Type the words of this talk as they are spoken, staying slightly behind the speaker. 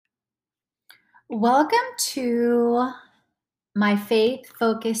Welcome to my faith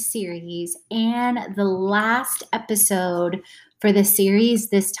focus series and the last episode for the series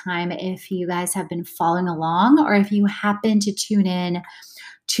this time. If you guys have been following along or if you happen to tune in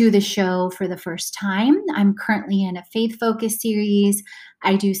to the show for the first time, I'm currently in a faith focus series.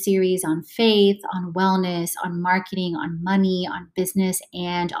 I do series on faith, on wellness, on marketing, on money, on business,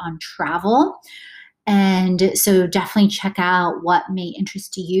 and on travel. And so definitely check out what may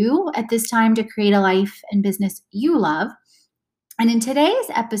interest you at this time to create a life and business you love. And in today's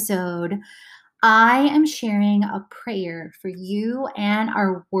episode, I am sharing a prayer for you and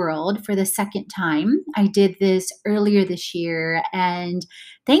our world for the second time. I did this earlier this year, and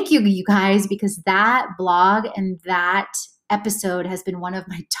thank you, you guys, because that blog and that episode has been one of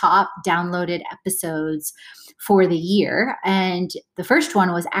my top downloaded episodes for the year. And the first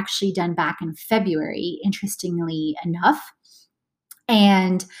one was actually done back in February, interestingly enough.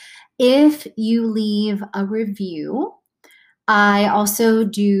 And if you leave a review, I also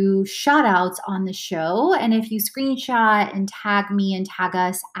do shout outs on the show. And if you screenshot and tag me and tag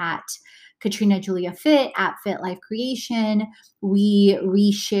us at Katrina Julia Fit at Fit Life Creation, we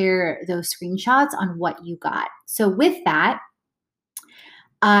reshare those screenshots on what you got. So with that,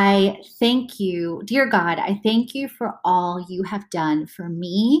 I thank you, dear God, I thank you for all you have done for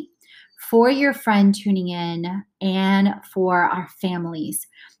me, for your friend tuning in, and for our families.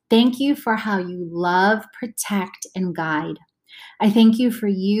 Thank you for how you love, protect, and guide. I thank you, for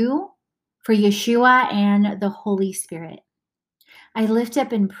Yeshua, and the Holy Spirit. I lift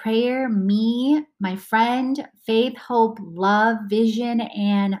up in prayer me, my friend, faith, hope, love, vision,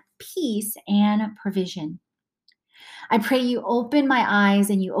 and peace and provision. I pray you open my eyes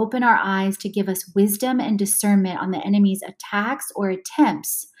and you open our eyes to give us wisdom and discernment on the enemy's attacks or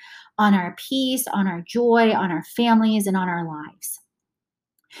attempts on our peace, on our joy, on our families, and on our lives.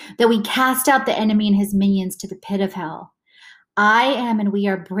 That we cast out the enemy and his minions to the pit of hell. I am and we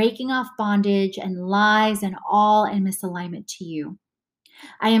are breaking off bondage and lies and all in misalignment to you.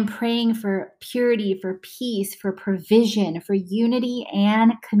 I am praying for purity, for peace, for provision, for unity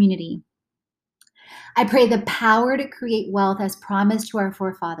and community. I pray the power to create wealth as promised to our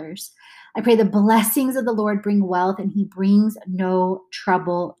forefathers. I pray the blessings of the Lord bring wealth and he brings no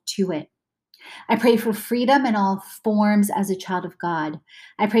trouble to it. I pray for freedom in all forms as a child of God.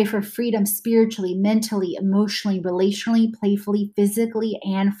 I pray for freedom spiritually, mentally, emotionally, relationally, playfully, physically,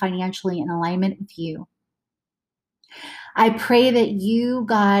 and financially in alignment with you. I pray that you,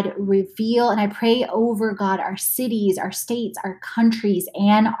 God, reveal, and I pray over, God, our cities, our states, our countries,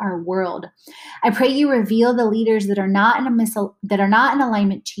 and our world. I pray you reveal the leaders that are not in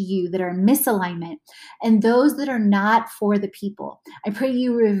alignment to you, that are in misalignment, and those that are not for the people. I pray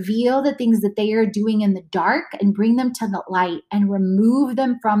you reveal the things that they are doing in the dark and bring them to the light and remove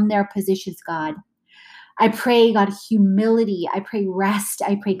them from their positions, God. I pray, God, humility. I pray rest.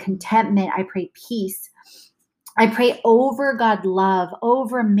 I pray contentment. I pray peace. I pray over, God, love,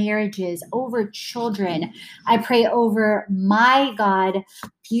 over marriages, over children. I pray over my, God,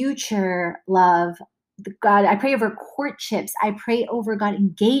 future love. God, I pray over courtships. I pray over, God,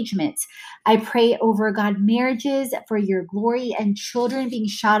 engagements. I pray over, God, marriages for your glory and children being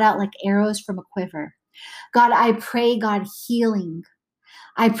shot out like arrows from a quiver. God, I pray, God, healing.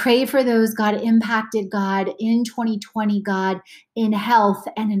 I pray for those, God, impacted, God, in 2020, God, in health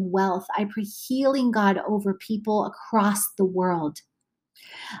and in wealth. I pray healing, God, over people across the world.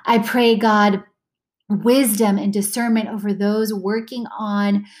 I pray, God, wisdom and discernment over those working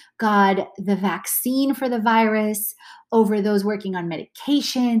on, God, the vaccine for the virus, over those working on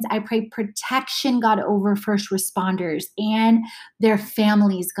medications. I pray protection, God, over first responders and their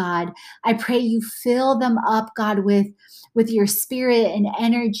families, God. I pray you fill them up, God, with your spirit and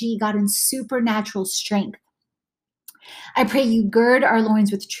energy, God, and supernatural strength. I pray you gird our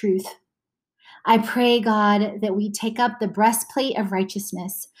loins with truth. I pray, God, that we take up the breastplate of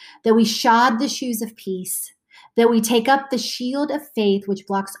righteousness, that we shod the shoes of peace, that we take up the shield of faith, which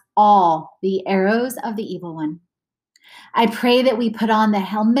blocks all the arrows of the evil one. I pray that we put on the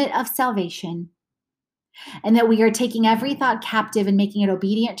helmet of salvation and that we are taking every thought captive and making it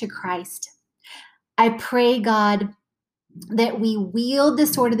obedient to Christ. I pray, God, that we wield the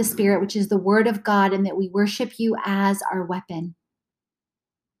sword of the Spirit, which is the word of God, and that we worship you as our weapon.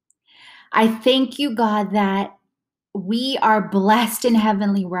 I thank you, God, that we are blessed in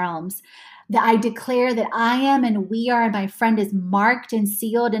heavenly realms. That I declare that I am and we are, and my friend is marked and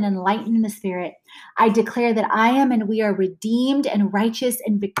sealed and enlightened in the Spirit. I declare that I am and we are redeemed and righteous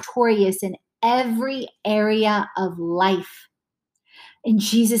and victorious in every area of life. In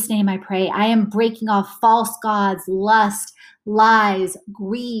Jesus' name I pray. I am breaking off false gods, lust, lies,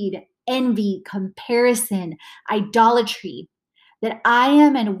 greed, envy, comparison, idolatry, that I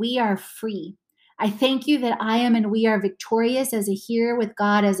am and we are free. I thank you that I am and we are victorious as a hearer with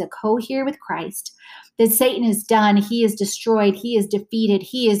God, as a co-hearer with Christ, that Satan is done, he is destroyed, he is defeated,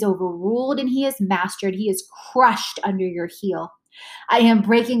 he is overruled, and he is mastered, he is crushed under your heel. I am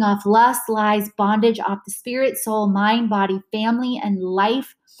breaking off lust, lies, bondage off the spirit, soul, mind, body, family, and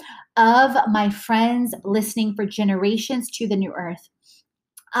life of my friends listening for generations to the new earth.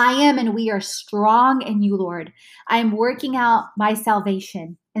 I am and we are strong in you, Lord. I am working out my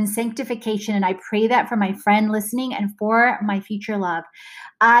salvation and sanctification, and I pray that for my friend listening and for my future love.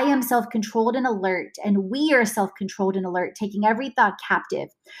 I am self-controlled and alert, and we are self-controlled and alert, taking every thought captive.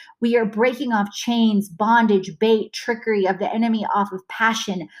 We are breaking off chains, bondage, bait, trickery of the enemy off of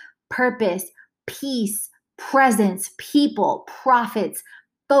passion, purpose, peace, presence, people, prophets,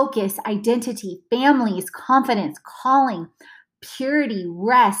 focus, identity, families, confidence, calling, purity,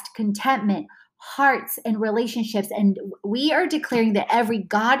 rest, contentment, hearts, and relationships. And we are declaring that every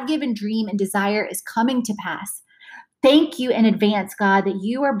God-given dream and desire is coming to pass. Thank you in advance, God, that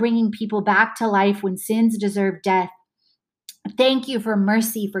you are bringing people back to life when sins deserve death. Thank you for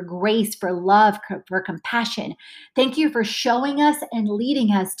mercy, for grace, for love, for compassion. Thank you for showing us and leading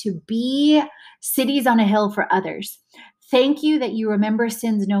us to be cities on a hill for others. Thank you that you remember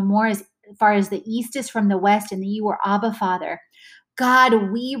sins no more, as far as the east is from the west, and that you are Abba, Father.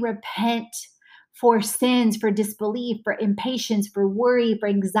 God, we repent for sins, for disbelief, for impatience, for worry, for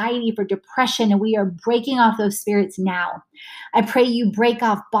anxiety, for depression, and we are breaking off those spirits now. I pray you break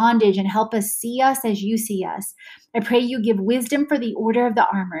off bondage and help us see us as you see us. I pray you give wisdom for the order of the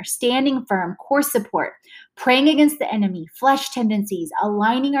armor, standing firm, core support, praying against the enemy, flesh tendencies,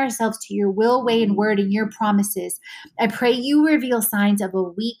 aligning ourselves to your will, way, and word and your promises. I pray you reveal signs of a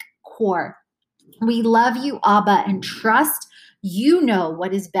weak core. We love you, Abba, and trust you know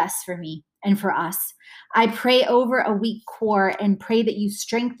what is best for me and for us. I pray over a weak core and pray that you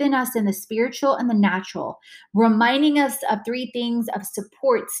strengthen us in the spiritual and the natural, reminding us of three things of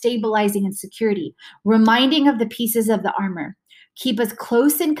support, stabilizing, and security, reminding of the pieces of the armor. Keep us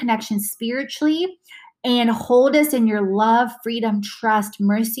close in connection spiritually and hold us in your love, freedom, trust,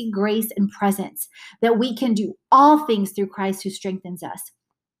 mercy, grace, and presence, that we can do all things through Christ who strengthens us.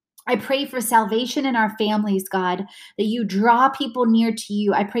 I pray for salvation in our families, God, that you draw people near to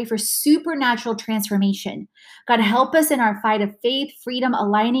you. I pray for supernatural transformation. God, help us in our fight of faith, freedom,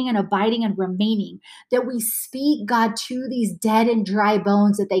 aligning and abiding and remaining, that we speak, God, to these dead and dry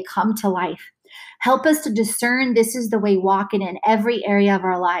bones, that they come to life. Help us to discern this is the way walking in every area of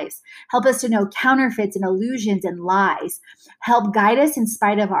our lives. Help us to know counterfeits and illusions and lies. Help guide us in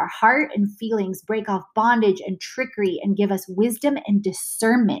spite of our heart and feelings, break off bondage and trickery, and give us wisdom and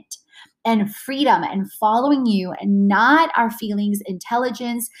discernment and freedom and following you and not our feelings,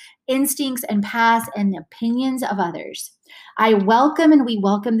 intelligence, instincts, and past and the opinions of others. I welcome and we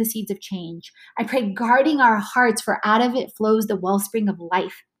welcome the seeds of change. I pray guarding our hearts, for out of it flows the wellspring of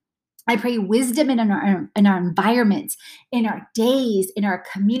life. I pray wisdom in our environments, in our days, in our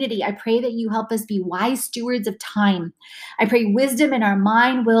community. I pray that you help us be wise stewards of time. I pray wisdom in our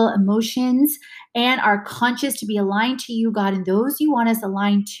mind, will, emotions, and our conscience to be aligned to you, God, and those you want us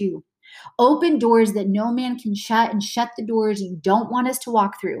aligned to. Open doors that no man can shut, and shut the doors you don't want us to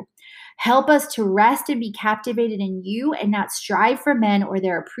walk through. Help us to rest and be captivated in you and not strive for men or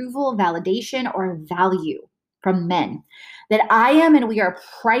their approval, validation, or value from men. That I am and we are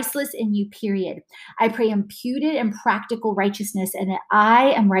priceless in you, period. I pray imputed and practical righteousness, and that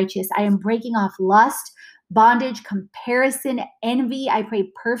I am righteous. I am breaking off lust, bondage, comparison, envy. I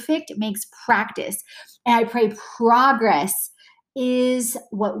pray perfect makes practice. And I pray progress is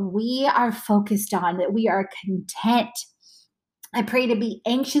what we are focused on, that we are content. I pray to be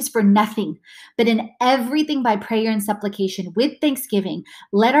anxious for nothing, but in everything by prayer and supplication with thanksgiving,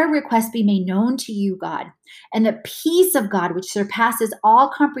 let our requests be made known to you, God. And the peace of God, which surpasses all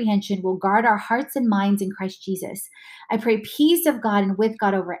comprehension, will guard our hearts and minds in Christ Jesus. I pray peace of God and with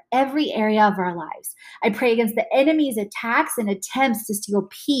God over every area of our lives. I pray against the enemy's attacks and attempts to steal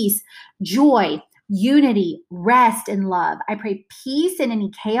peace, joy, unity, rest, and love. I pray peace in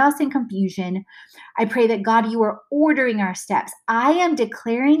any chaos and confusion. I pray that, God, you are ordering our steps. I am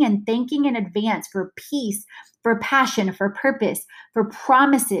declaring and thanking in advance for peace, for passion, for purpose, for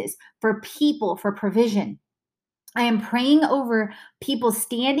promises, for people, for provision. I am praying over people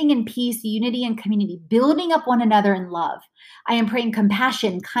standing in peace, unity, and community, building up one another in love. I am praying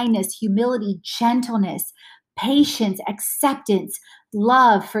compassion, kindness, humility, gentleness, patience, acceptance,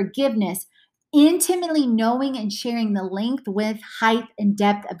 love, forgiveness, intimately knowing and sharing the length, width, height, and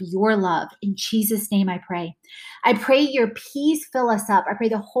depth of your love. In Jesus' name I pray. I pray your peace fill us up. I pray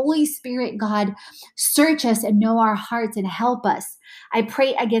the Holy Spirit, God, search us and know our hearts and help us. I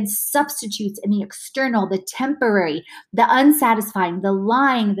pray against substitutes in the external, the temporary, the unsatisfying, the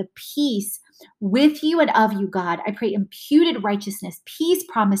lying, the peace with you and of you, God. I pray imputed righteousness, peace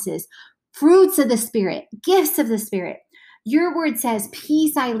promises, fruits of the Spirit, gifts of the Spirit. Your word says,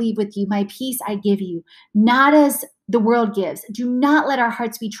 peace I leave with you, my peace I give you, not as the world gives. Do not let our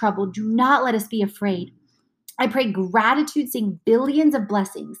hearts be troubled. Do not let us be afraid. I pray gratitude, seeing billions of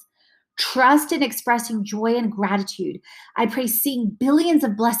blessings. Trust in expressing joy and gratitude. I pray seeing billions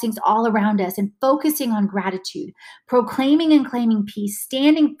of blessings all around us and focusing on gratitude, proclaiming and claiming peace,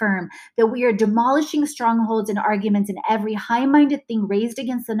 standing firm that we are demolishing strongholds and arguments and every high-minded thing raised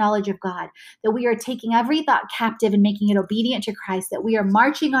against the knowledge of God, that we are taking every thought captive and making it obedient to Christ, that we are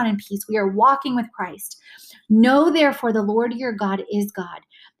marching on in peace, we are walking with Christ. Know therefore the Lord your God is God.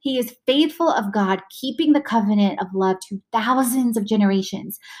 He is faithful of God, keeping the covenant of love to thousands of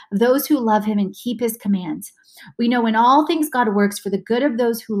generations, of those who love him and keep his commands. We know in all things God works for the good of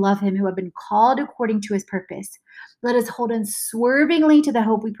those who love him, who have been called according to his purpose. Let us hold unswervingly to the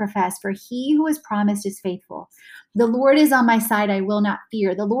hope we profess, for he who has promised is faithful. The Lord is on my side, I will not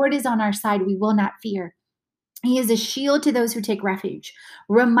fear. The Lord is on our side, we will not fear. He is a shield to those who take refuge.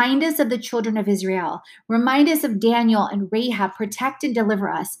 Remind us of the children of Israel. Remind us of Daniel and Rahab. Protect and deliver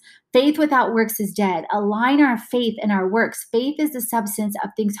us. Faith without works is dead. Align our faith and our works. Faith is the substance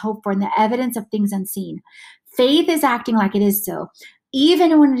of things hoped for and the evidence of things unseen. Faith is acting like it is so.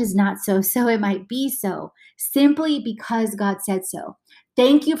 Even when it is not so, so it might be so, simply because God said so.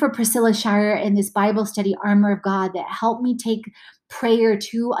 Thank you for Priscilla Shirer and this Bible study, Armor of God, that helped me take prayer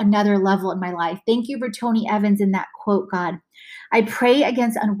to another level in my life. Thank you for Tony Evans in that quote, God. I pray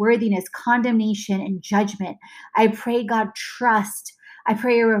against unworthiness, condemnation, and judgment. I pray, God, trust. I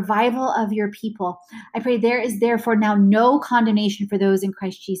pray a revival of your people. I pray there is therefore now no condemnation for those in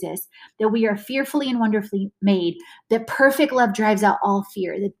Christ Jesus, that we are fearfully and wonderfully made, that perfect love drives out all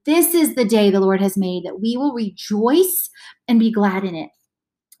fear, that this is the day the Lord has made, that we will rejoice and be glad in it.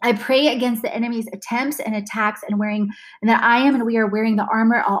 I pray against the enemy's attempts and attacks and that I am and we are wearing the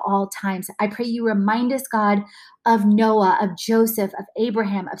armor at all times. I pray you remind us, God, of Noah, of Joseph, of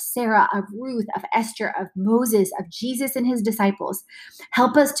Abraham, of Sarah, of Ruth, of Esther, of Moses, of Jesus and his disciples.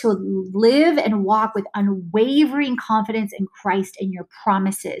 Help us to live and walk with unwavering confidence in Christ and your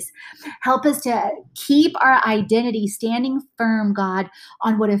promises. Help us to keep our identity standing firm, God,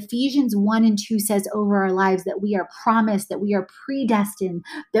 on what Ephesians 1 and 2 says over our lives, that we are promised, that we are predestined,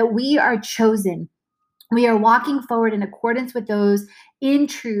 that we are chosen. We are walking forward in accordance with those in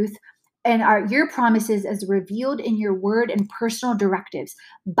truth and your promises as revealed in your word and personal directives.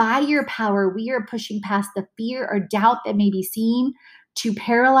 By your power, we are pushing past the fear or doubt that may be seen, to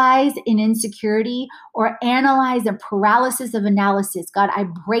paralyze in insecurity or analyze and paralysis of analysis. God, I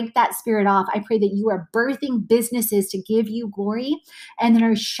break that spirit off. I pray that you are birthing businesses to give you glory and that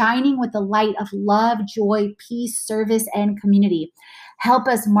are shining with the light of love, joy, peace, service, and community. Help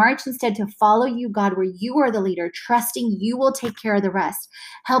us march instead to follow you, God, where you are the leader, trusting you will take care of the rest.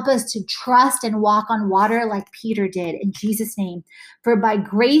 Help us to trust and walk on water like Peter did, in Jesus' name. For by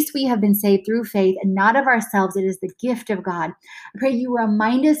grace we have been saved through faith, and not of ourselves. It is the gift of God. I pray you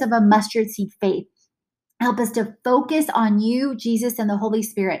remind us of a mustard seed faith. Help us to focus on you, Jesus, and the Holy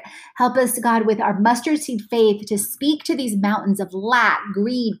Spirit. Help us, God, with our mustard seed faith to speak to these mountains of lack,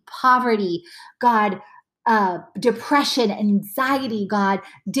 greed, poverty, God, depression, anxiety, God,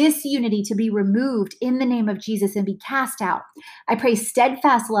 disunity to be removed in the name of Jesus and be cast out. I pray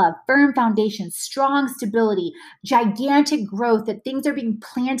steadfast love, firm foundation, strong stability, gigantic growth, that things are being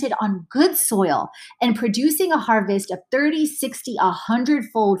planted on good soil and producing a harvest of 30, 60,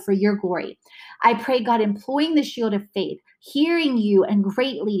 100-fold for your glory. I pray, God, employing the shield of faith, hearing you and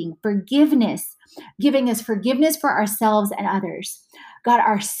great leading, forgiveness, giving us forgiveness for ourselves and others. God,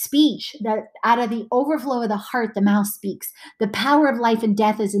 our speech, that out of the overflow of the heart, the mouth speaks. The power of life and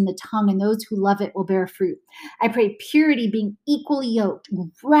death is in the tongue, and those who love it will bear fruit. I pray purity, being equally yoked,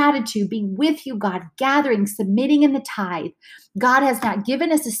 gratitude, being with you, God, gathering, submitting in the tithe. God has not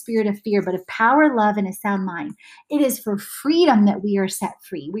given us a spirit of fear, but of power, love, and a sound mind. It is for freedom that we are set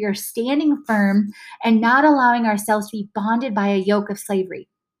free. We are standing firm and not allowing ourselves to be bonded by a yoke of slavery.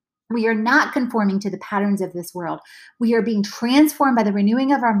 We are not conforming to the patterns of this world. We are being transformed by the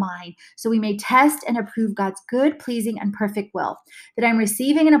renewing of our mind so we may test and approve God's good, pleasing, and perfect will. That I'm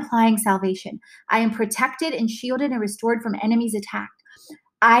receiving and applying salvation. I am protected and shielded and restored from enemies' attack.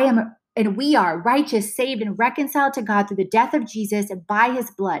 I am and we are righteous, saved, and reconciled to God through the death of Jesus and by his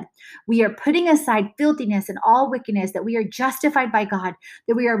blood. We are putting aside filthiness and all wickedness, that we are justified by God,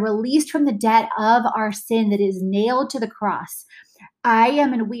 that we are released from the debt of our sin that is nailed to the cross. I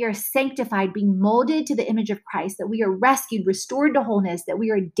am and we are sanctified, being molded to the image of Christ, that we are rescued, restored to wholeness, that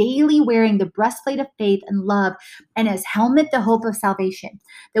we are daily wearing the breastplate of faith and love, and as helmet, the hope of salvation,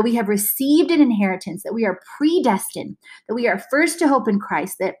 that we have received an inheritance, that we are predestined, that we are first to hope in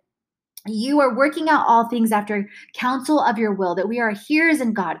Christ, that you are working out all things after counsel of your will, that we are hearers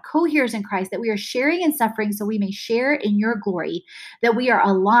in God, co-heirs in Christ, that we are sharing in suffering so we may share in your glory, that we are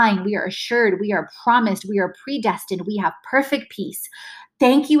aligned, we are assured, we are promised, we are predestined, we have perfect peace.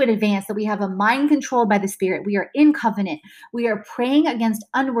 Thank you in advance that we have a mind controlled by the Spirit. We are in covenant. We are praying against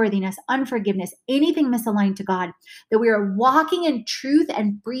unworthiness, unforgiveness, anything misaligned to God, that we are walking in truth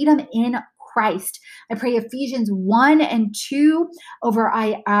and freedom in Christ. I pray Ephesians 1 and 2 over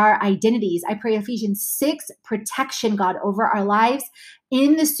our identities. I pray Ephesians 6 protection, God, over our lives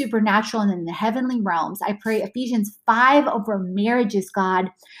in the supernatural and in the heavenly realms. I pray Ephesians 5 over marriages, God,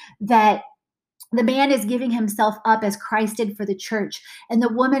 that the man is giving himself up as Christ did for the church. And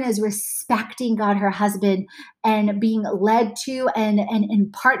the woman is respecting God, her husband, and being led to and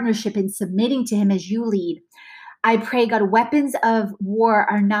in partnership and submitting to him as you lead. I pray, God, weapons of war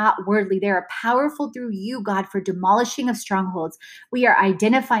are not worldly. They are powerful through you, God, for demolishing of strongholds. We are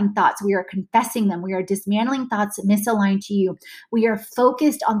identifying thoughts. We are confessing them. We are dismantling thoughts misaligned to you. We are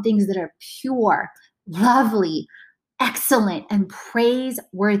focused on things that are pure, lovely, excellent, and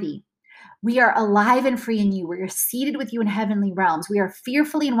praiseworthy. We are alive and free in you. We are seated with you in heavenly realms. We are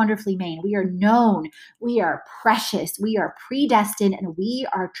fearfully and wonderfully made. We are known. We are precious. We are predestined, and we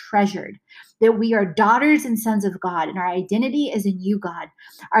are treasured. That we are daughters and sons of God, and our identity is in you, God.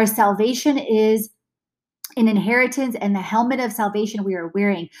 Our salvation is an inheritance, and the helmet of salvation we are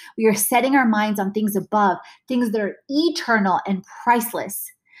wearing. We are setting our minds on things above, things that are eternal and priceless.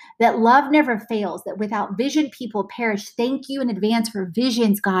 That love never fails, that without vision, people perish. Thank you in advance for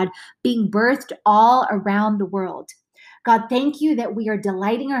visions, God, being birthed all around the world. God, thank you that we are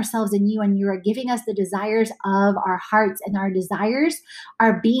delighting ourselves in you, and you are giving us the desires of our hearts, and our desires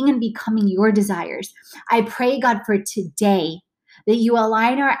are being and becoming your desires. I pray, God, for today, that you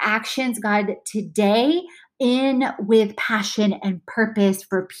align our actions, God, today in with passion and purpose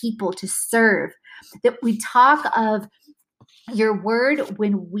for people to serve. That we talk of your word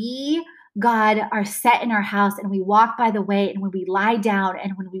when we, God, are set in our house and we walk by the way, and when we lie down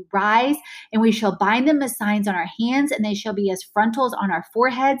and when we rise, and we shall bind them as signs on our hands, and they shall be as frontals on our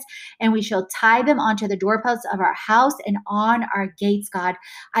foreheads, and we shall tie them onto the doorposts of our house and on our gates, God.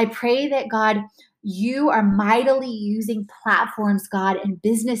 I pray that, God, you are mightily using platforms, God, and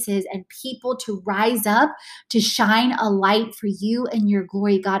businesses and people to rise up, to shine a light for you and your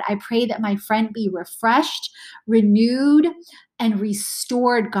glory, God. I pray that my friend be refreshed, renewed, and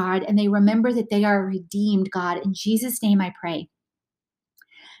restored, God, and they remember that they are redeemed, God. In Jesus' name I pray.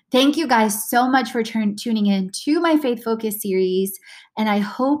 Thank you guys so much for tuning in to my Faith Focus series. And I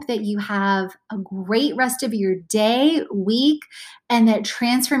hope that you have a great rest of your day, week, and that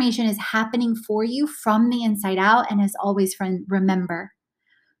transformation is happening for you from the inside out. And as always, friend, remember,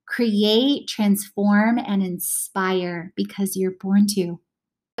 create, transform, and inspire because you're born to.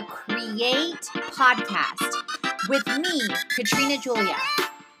 The Create Podcast with me, Katrina Julia.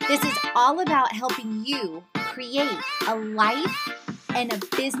 This is all about helping you create a life and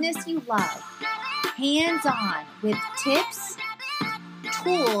a business you love, hands-on with tips,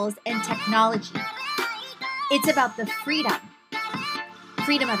 tools, and technology. It's about the freedom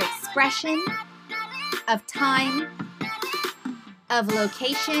of expression, of time, of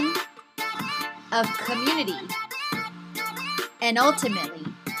location, of community, and ultimately,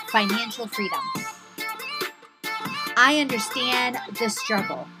 financial freedom. I understand the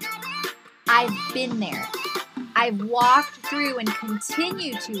struggle. I've been there. I've walked through and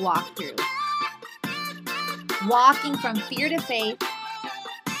continue to walk through. Walking from fear to faith,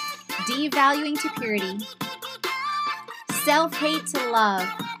 devaluing to purity, self-hate to love,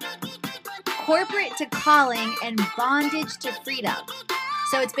 corporate to calling, and bondage to freedom.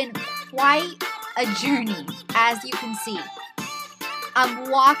 So it's been quite a journey, as you can see. I'm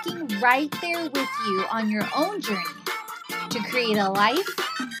walking right there with you on your own journey to create a life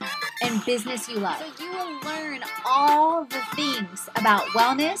and business you love. So you will learn all the things about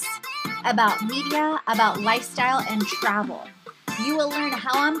wellness, about media, about lifestyle, and travel. You will learn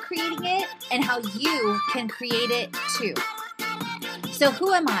how I'm creating it and how you can create it too. So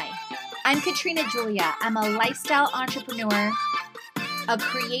who am I? I'm Katrina Julia. I'm a lifestyle entrepreneur, a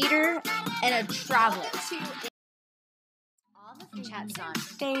creator, and a traveler. All the and chats on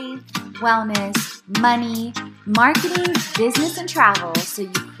faith, wellness, money, marketing, business, and travel so you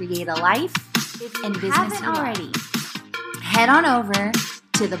create a life and business you already. Head on over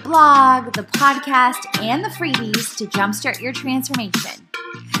to the blog, the podcast, and the freebies to jumpstart your transformation.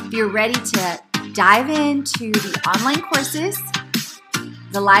 If you're ready to dive into the online courses,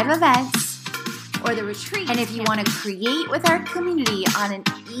 the live events, or the retreat, and if you want to create with our community on an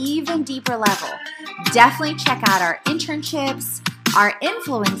even deeper level, definitely check out our internships, our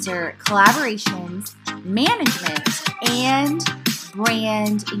influencer collaborations, management, and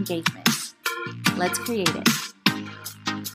brand engagements. Let's create it.